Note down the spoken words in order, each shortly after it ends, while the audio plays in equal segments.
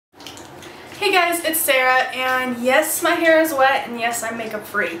Hey guys, it's Sarah, and yes, my hair is wet, and yes, I'm makeup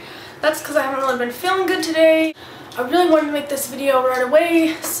free. That's because I haven't really been feeling good today. I really wanted to make this video right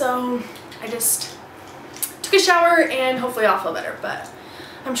away, so I just took a shower and hopefully I'll feel better, but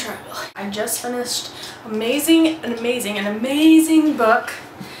I'm sure I will. I just finished an amazing book,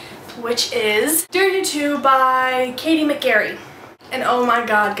 which is Dare You To by Katie McGarry. And oh my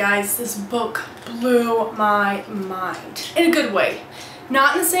god, guys, this book blew my mind. In a good way.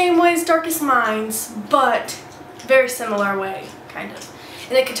 Not in the same way as Darkest Minds, but very similar way, kind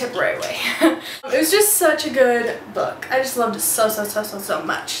of. In a contemporary way. It was just such a good book. I just loved it so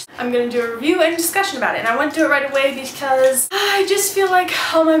much. I'm going to do a review and discussion about it, and I want to do it right away because I just feel like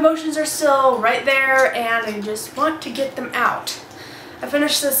all my emotions are still right there and I just want to get them out. I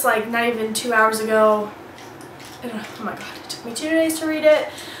finished this like not even 2 hours ago. Oh my god, it took me 2 days to read it,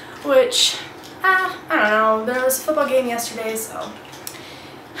 which, I don't know, there was a football game yesterday, so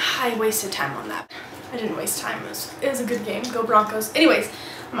I wasted time on that. I didn't waste time. It was a good game. Go Broncos. Anyways,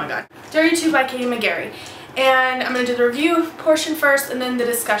 oh my god. Dare You To by Katie McGarry. And I'm going to do the review portion first and then the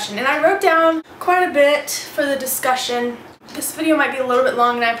discussion. And I wrote down quite a bit for the discussion. This video might be a little bit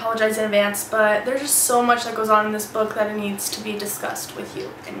long and I apologize in advance, but there's just so much that goes on in this book that it needs to be discussed with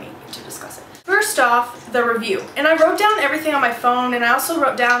you and me to discuss it. First off, the review. And I wrote down everything on my phone, and I also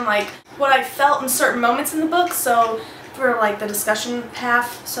wrote down like what I felt in certain moments in the book, so for like the discussion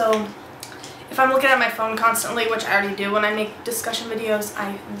half. So if I'm looking at my phone constantly, which I already do when I make discussion videos,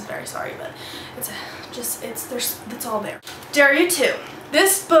 I'm very sorry, but it's all there. Dare You To.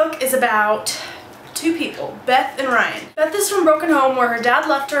 This book is about two people, Beth and Ryan. Beth is from a broken home where her dad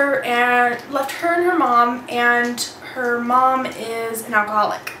left her and her mom, and her mom is an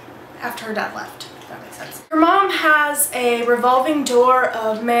alcoholic after her dad left, if that makes sense. Her mom has a revolving door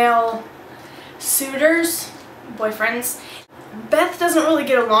of male suitors, boyfriends. Beth doesn't really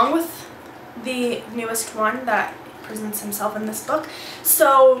get along with the newest one that presents himself in this book,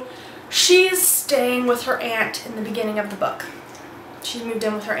 so she's staying with her aunt in the beginning of the book. She moved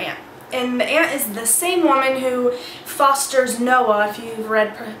in with her aunt. And the aunt is the same woman who fosters Noah. If you've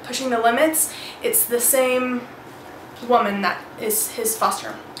read Pushing the Limits, it's the same woman that is his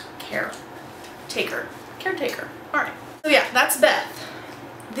foster caretaker. Alright. So yeah, that's Beth.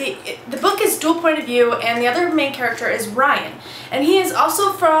 The book is dual point of view, and the other main character is Ryan. And he is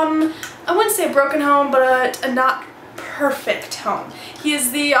also from, I wouldn't say a broken home, but a not perfect home. He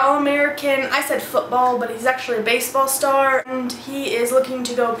is the All-American, I said football, but he's actually a baseball star, and he is looking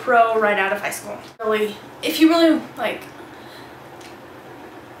to go pro right out of high school. Really, if you really, like,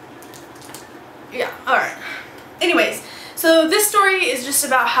 yeah, alright. Anyways, so this story is just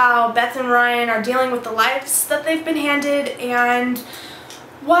about how Beth and Ryan are dealing with the lives that they've been handed, and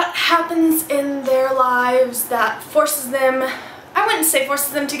what happens in their lives that forces them, I wouldn't say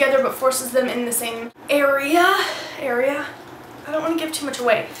forces them together, but forces them in the same area. I don't want to give too much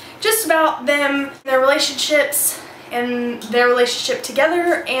away. Just about them, their relationships, and their relationship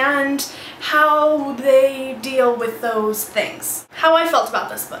together, and how they deal with those things. How I felt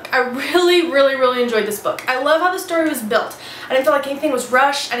about this book. I really enjoyed this book. I love how the story was built. I didn't feel like anything was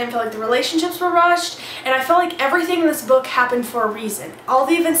rushed. I didn't feel like the relationships were rushed. And I felt like everything in this book happened for a reason. All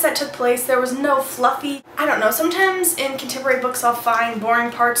the events that took place, there was no fluffy, I don't know, sometimes in contemporary books I'll find boring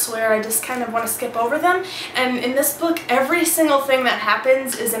parts where I just kind of want to skip over them. And in this book, every single thing that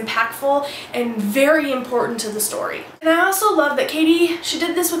happens is impactful and very important to the story. And I also love that Katie, she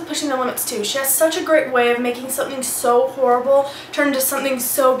did this with Pushing the Limits too. She has such a great way of making something so horrible turn into something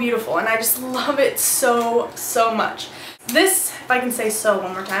so beautiful, and I just love it so much. This, if I can say so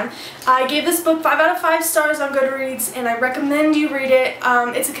one more time, I gave this book 5 out of 5 stars on Goodreads, and I recommend you read it.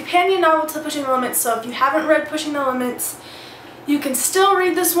 It's a companion novel to Pushing the Limits, so if you haven't read Pushing the Limits, you can still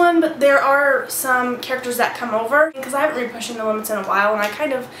read this one, but there are some characters that come over, because I haven't read Pushing the Limits in a while, and I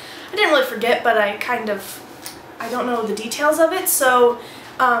didn't really forget, but I don't know the details of it, so,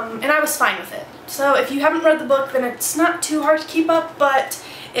 and I was fine with it. So if you haven't read the book, then it's not too hard to keep up, but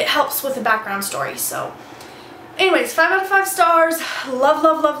it helps with the background story, so. Anyways, 5 out of 5 stars.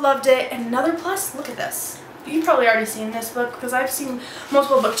 Loved it. And another plus, look at this. You've probably already seen this book because I've seen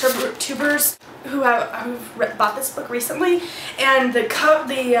multiple booktubers who have bought this book recently. And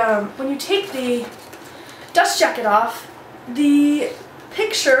when you take the dust jacket off, the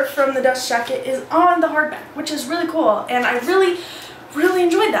picture from the dust jacket is on the hardback, which is really cool. And I really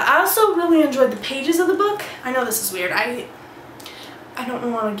enjoyed that. I also really enjoyed the pages of the book. I know this is weird. I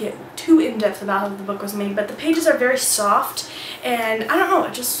don't want to get too in-depth about how the book was made, but the pages are very soft, and I don't know,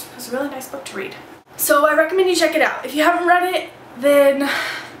 it just was a really nice book to read. So I recommend you check it out. If you haven't read it, then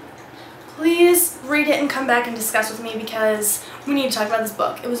please read it and come back and discuss with me because we need to talk about this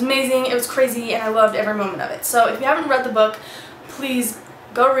book. It was amazing, it was crazy, and I loved every moment of it. So if you haven't read the book, please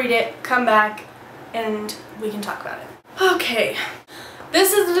go read it, come back, and we can talk about it. Okay,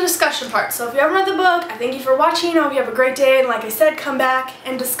 this is the discussion part. So if you haven't read the book, I thank you for watching. I hope you have a great day, and like I said, come back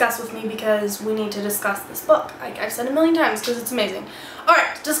and discuss with me because we need to discuss this book. Like I've said a million times because it's amazing.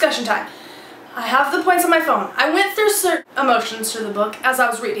 Alright, discussion time. I have the points on my phone. I went through certain emotions through the book as I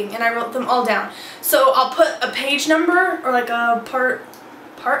was reading, and I wrote them all down. So I'll put a page number or like a part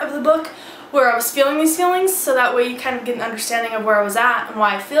of the book where I was feeling these feelings, so that way you kind of get an understanding of where I was at and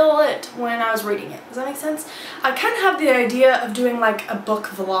why I feel it when I was reading it. Does that make sense? I kind of have the idea of doing like a book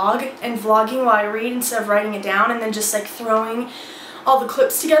vlog and vlogging while I read instead of writing it down and then just like throwing all the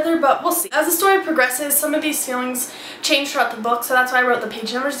clips together, but we'll see. As the story progresses, some of these feelings change throughout the book, so that's why I wrote the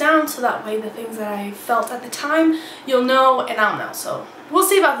page numbers down, so that way the things that I felt at the time, you'll know and I'll know. So we'll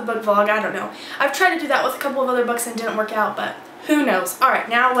see about the book vlog, I don't know. I've tried to do that with a couple of other books and it didn't work out, but who knows. Alright,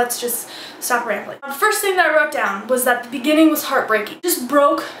 now let's just stop rambling. The first thing that I wrote down was that the beginning was heartbreaking. It just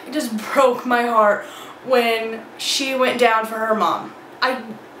broke my heart when she went down for her mom. I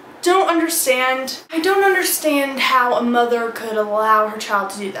don't understand how a mother could allow her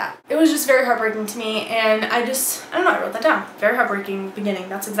child to do that. It was just very heartbreaking to me, and I don't know, I wrote that down. Very heartbreaking beginning,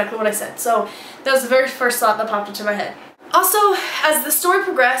 that's exactly what I said. So that was the very first thought that popped into my head. Also, as the story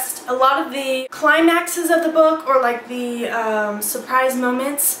progressed, a lot of the climaxes of the book, or like the surprise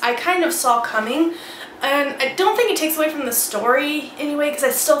moments, I kind of saw coming. And I don't think it takes away from the story anyway, because I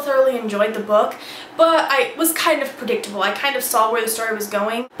still thoroughly enjoyed the book, but it was kind of predictable. I kind of saw where the story was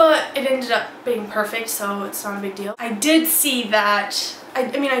going, but it ended up being perfect, so it's not a big deal. I did see that,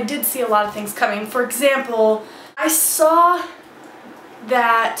 I did see a lot of things coming. For example, I saw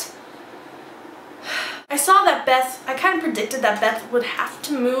that Beth, I kind of predicted that Beth would have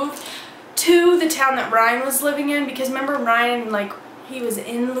to move to the town that Ryan was living in, because remember Ryan, like, he was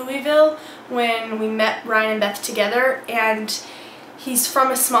in Louisville when we met Ryan and Beth together, and he's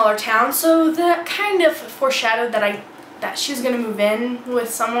from a smaller town, so that kind of foreshadowed that she was going to move in with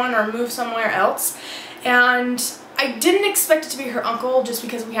someone or move somewhere else. And I didn't expect it to be her uncle just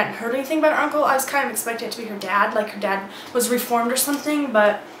because we hadn't heard anything about her uncle. I was kind of expecting it to be her dad, like her dad was reformed or something,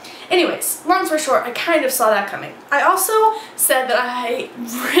 but anyways, long story short, I kind of saw that coming. I also said that I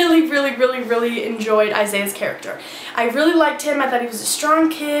really enjoyed Isaiah's character. I really liked him. I thought he was a strong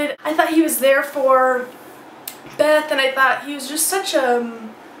kid. I thought he was there for Beth, and I thought he was just such a,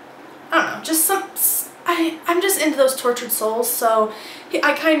 I don't know, just I'm just into those tortured souls, so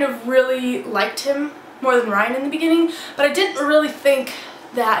I kind of really liked him more than Ryan in the beginning, but I didn't really think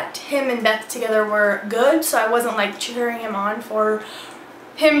that him and Beth together were good, so I wasn't like cheering him on for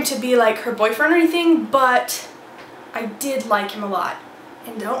him to be like her boyfriend or anything, but I did like him a lot.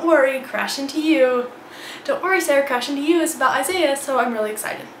 And don't worry, Crash Into You. Don't worry, Sarah, Crash Into You is about Isaiah, so I'm really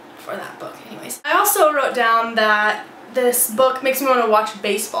excited for that book. Anyways, I also wrote down that this book makes me want to watch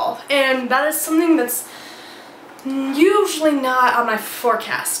baseball, and that is something that's usually not on my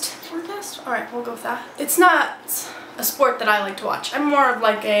forecast. Alright, we'll go with that. It's not a sport that I like to watch. I'm more of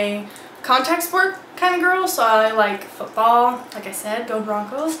like a contact sport kind of girl, so I like football, like I said, go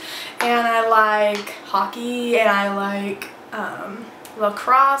Broncos, and I like hockey, and I like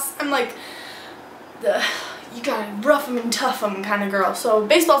lacrosse. I'm like the you gotta rough 'em and tough 'em kind of girl, so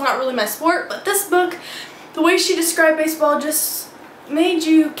baseball's not really my sport, but this book, the way she described baseball just made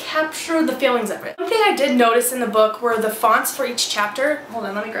you capture the feelings of it. One thing I did notice in the book were the fonts for each chapter. Hold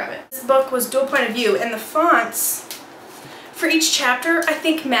on, let me grab it. This book was dual point of view, and the fonts for each chapter I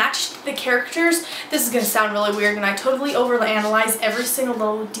think matched the characters. This is going to sound really weird, and I totally overanalyze every single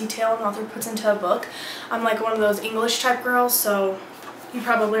little detail an author puts into a book. I'm like one of those English type girls, so you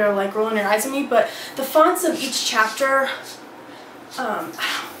probably are like rolling your eyes at me, but the fonts of each chapter,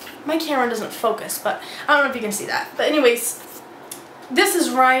 my camera doesn't focus, but I don't know if you can see that. But anyways, this is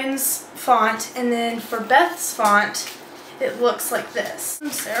Ryan's font, and then for Beth's font, it looks like this.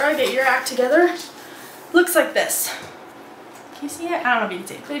 Sarah, get your act together. Looks like this. Can you see it? I don't know if you can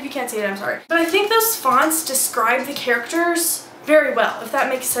see it, but if you can't see it, I'm sorry. But I think those fonts describe the characters very well. If that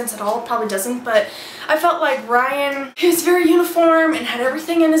makes sense at all, it probably doesn't, but I felt like Ryan, he was very uniform and had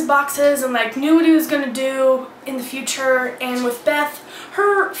everything in his boxes and like knew what he was going to do in the future. And with Beth,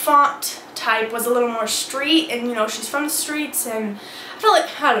 her font type was a little more street, and you know, she's from the streets, and I felt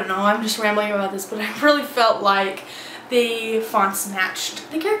like, I don't know, I'm just rambling about this, but I really felt like the fonts matched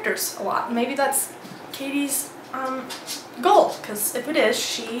the characters a lot. Maybe that's Katie's goal, because if it is,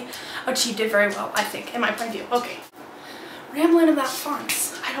 she achieved it very well, I think, in my point of view. Okay, rambling about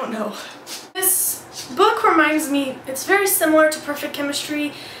fonts, I don't know. This book reminds me, it's very similar to Perfect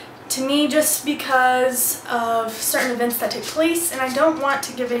Chemistry. to me just because of certain events that take place, and I don't want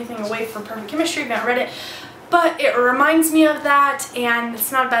to give anything away for Perfect Chemistry if you haven't read it, but it reminds me of that, and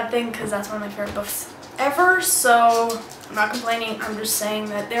it's not a bad thing because that's one of my favorite books ever, so I'm not complaining. I'm just saying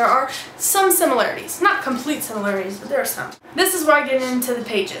that there are some similarities. Not complete similarities, but there are some. This is where I get into the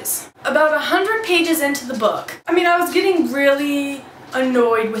pages. About 100 pages into the book, I mean, I was getting really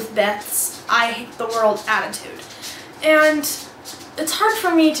annoyed with Beth's I hate the world attitude. And it's hard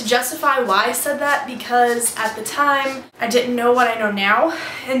for me to justify why I said that because at the time I didn't know what I know now,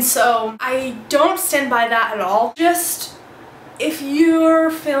 and so I don't stand by that at all. Just if you're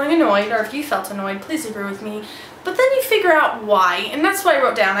feeling annoyed or if you felt annoyed, please agree with me, but then you figure out why, and that's what I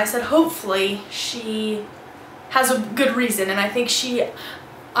wrote down. I said hopefully she has a good reason, and I think she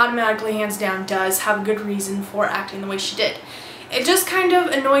automatically, hands down, does have a good reason for acting the way she did. It just kind of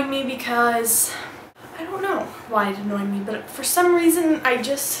annoyed me because I don't know why it annoyed me, but for some reason I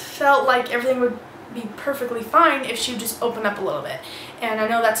just felt like everything would be perfectly fine if she would just open up a little bit. And I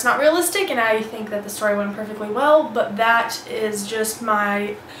know that's not realistic, and I think that the story went perfectly well, but that is just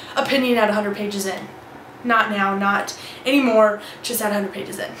my opinion at 100 pages in. Not now, not anymore, just at 100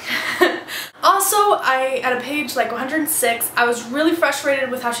 pages in. Also, at a page like 106, I was really frustrated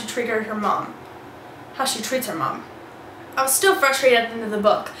with how she treated her mom. How she treats her mom. I was still frustrated at the end of the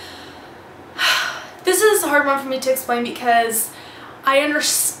book. This is a hard one for me to explain because I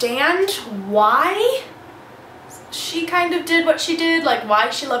understand why she kind of did what she did, like why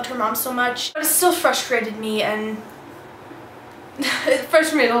she loved her mom so much, but it still frustrated me, and it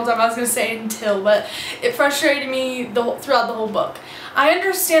frustrated me the whole time. I was going to say until, but it frustrated me throughout the whole book. I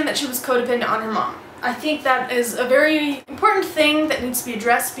understand that she was codependent on her mom. I think that is a very important thing that needs to be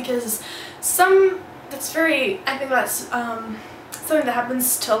addressed because I think that's something that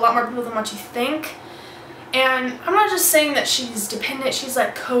happens to a lot more people than what you think. And I'm not just saying that she's dependent, she's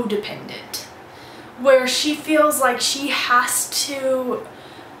like codependent, where she feels like she has to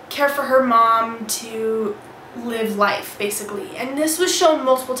care for her mom to live life, basically. And this was shown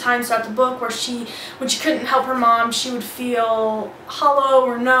multiple times throughout the book where when she couldn't help her mom, she would feel hollow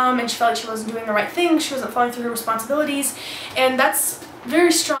or numb, and she felt like she wasn't doing the right thing, she wasn't following through her responsibilities, and that's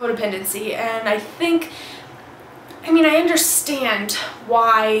very strong codependency. And I understand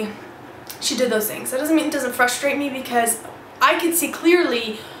why she did those things. That doesn't mean it doesn't frustrate me because I could see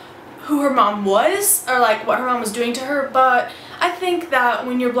clearly who her mom was, or like what her mom was doing to her, but I think that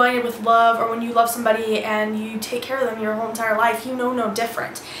when you're blinded with love, or when you love somebody and you take care of them your whole entire life, you know no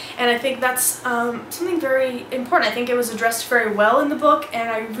different. And I think that's something very important. I think it was addressed very well in the book, and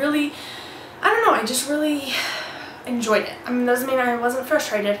I just really enjoyed it. I mean, that doesn't mean I wasn't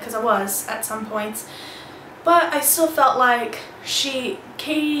frustrated, because I was at some points, but I still felt like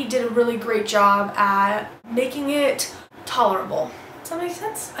Katie did a really great job at making it tolerable. Does that make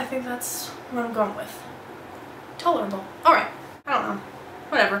sense? I think that's what I'm going with. Tolerable. Alright. I don't know.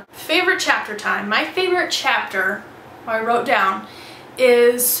 Whatever. Favorite chapter time. My favorite chapter, what I wrote down,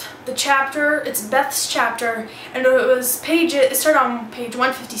 is the chapter, it's Beth's chapter, and it started on page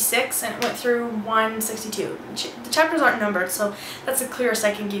 156 and it went through 162. The chapters aren't numbered, so that's the clearest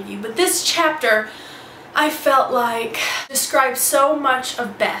I can give you. But this chapter, I felt like described so much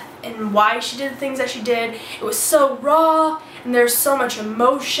of Beth and why she did the things that she did. It was so raw, and there's so much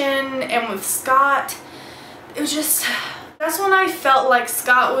emotion, and with Scott, it was just, that's when I felt like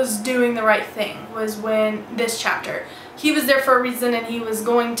Scott was doing the right thing, was when this chapter. He was there for a reason, and he was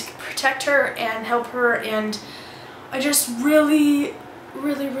going to protect her and help her, and I just really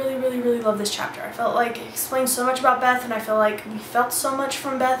love this chapter. I felt like it explained so much about Beth, and I feel like we felt so much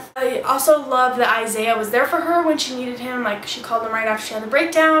from Beth. I also love that Isaiah was there for her when she needed him. Like, she called him right after she had the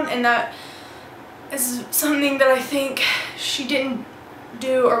breakdown, and that is something that I think she didn't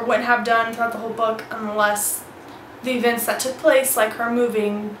do or wouldn't have done throughout the whole book unless the events that took place, like her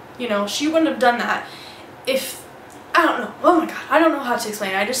moving, she wouldn't have done that if, I don't know, oh my god, I don't know how to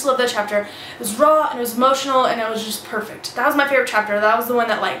explain it. I just love that chapter. It was raw, and it was emotional, and it was just perfect. That was my favorite chapter. That was the one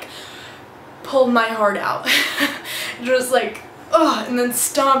that, like, pulled my heart out. It was like, ugh, and then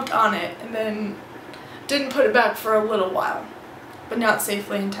stomped on it, and then didn't put it back for a little while. But now it's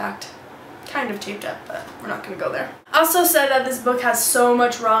safely intact. Kind of taped up, but we're not going to go there. I also said that this book has so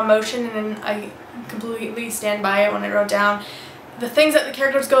much raw emotion, and I completely stand by it when I wrote down. The things that the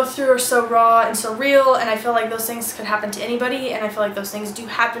characters go through are so raw and so real, and I feel like those things could happen to anybody, and I feel like those things do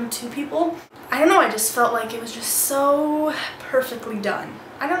happen to people. I don't know, I just felt like it was just so perfectly done.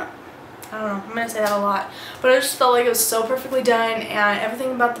 I don't know, I'm going to say that a lot, but I just felt like it was so perfectly done, and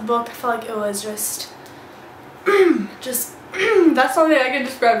everything about the book, I felt like it was just, that's the only way I can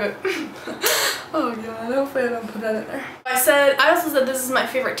describe it. Oh god, hopefully I don't put that in there. I also said this is my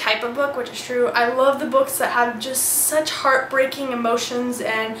favorite type of book, which is true. I love the books that have just such heartbreaking emotions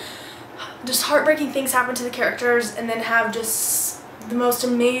and just heartbreaking things happen to the characters and then have just the most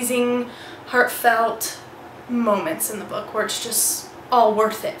amazing, heartfelt moments in the book where it's just all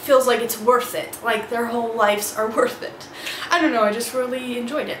worth it. Feels like it's worth it. Like their whole lives are worth it. I don't know, I just really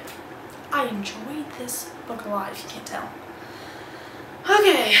enjoyed it. I enjoyed this book a lot, if you can't tell.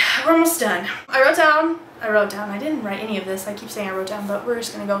 Okay, we're almost done. I wrote down, I didn't write any of this, I keep saying I wrote down, but we're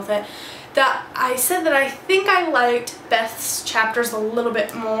just gonna go with it. That I said that I think I liked Beth's chapters a little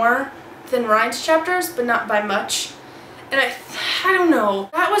bit more than Ryan's chapters, but not by much. And I don't know.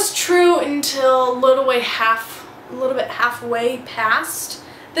 That was true until a little bit halfway past.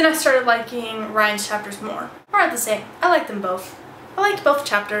 Then I started liking Ryan's chapters more. Or at the same. I liked them both. I liked both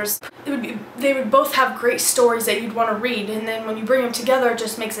chapters. They would both have great stories that you'd want to read, and then when you bring them together, it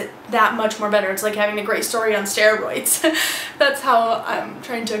just makes it that much more better. It's like having a great story on steroids. That's how I'm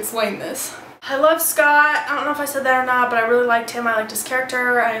trying to explain this. I love Scott. I don't know if I said that or not, but I really liked him. I liked his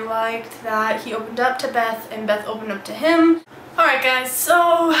character. I liked that he opened up to Beth and Beth opened up to him. Alright guys,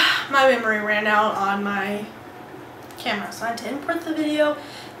 so my memory ran out on my camera, so I had to import the video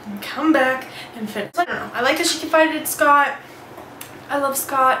and come back and finish. I don't know. I liked that she confided in Scott. I love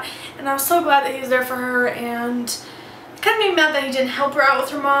Scott, and I was so glad that he was there for her, and it kind of made me mad that he didn't help her out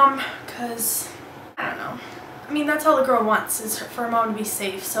with her mom, because, I don't know. I mean, that's all the girl wants, is for her mom to be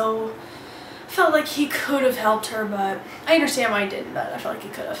safe, so I felt like he could have helped her, but I understand why he didn't, but I felt like he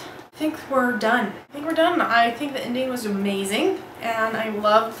could have. I think we're done. I think the ending was amazing, and I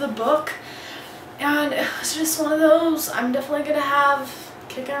loved the book, and it was just one of those I'm definitely going to have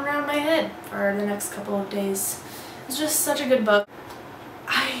kicking around my head for the next couple of days. It's just such a good book.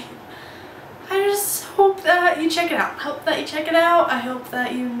 I just hope that you check it out. I hope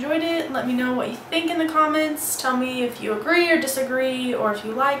that you enjoyed it. Let me know what you think in the comments. Tell me if you agree or disagree, or if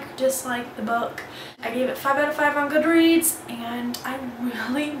you like or dislike the book. I gave it 5 out of 5 on Goodreads, and I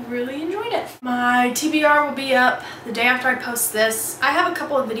really enjoyed it. My TBR will be up the day after I post this. I have a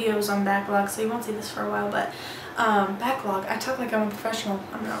couple of videos on backlog, so you won't see this for a while, but backlog. I talk like I'm a professional.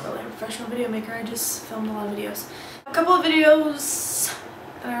 I'm not really a professional video maker. I just filmed a lot of videos. A couple of videos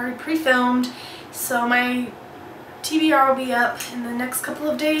that I already pre-filmed, so my TBR will be up in the next couple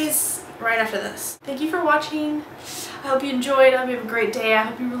of days right after this. Thank you for watching. I hope you enjoyed. I hope you have a great day. I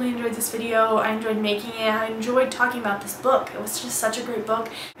hope you really enjoyed this video. I enjoyed making it. I enjoyed talking about this book. It was just such a great book.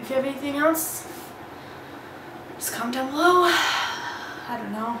 If you have anything else, just comment down below. I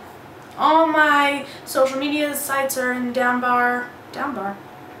don't know. All my social media sites are in the down bar. I don't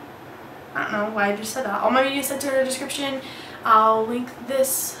know why I just said that. All my media sites are in the description. I'll link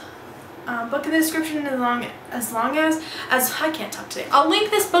this book in the description as long as I can't talk today. I'll link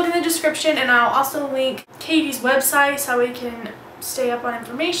this book in the description, and I'll also link Katie's website so we can stay up on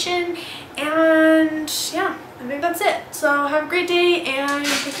information. And yeah, I think that's it. So have a great day, and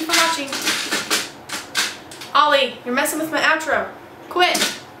thank you for watching. Ollie, you're messing with my outro. Quit.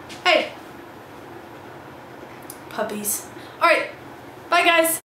 Hey. Puppies. Alright. Bye guys.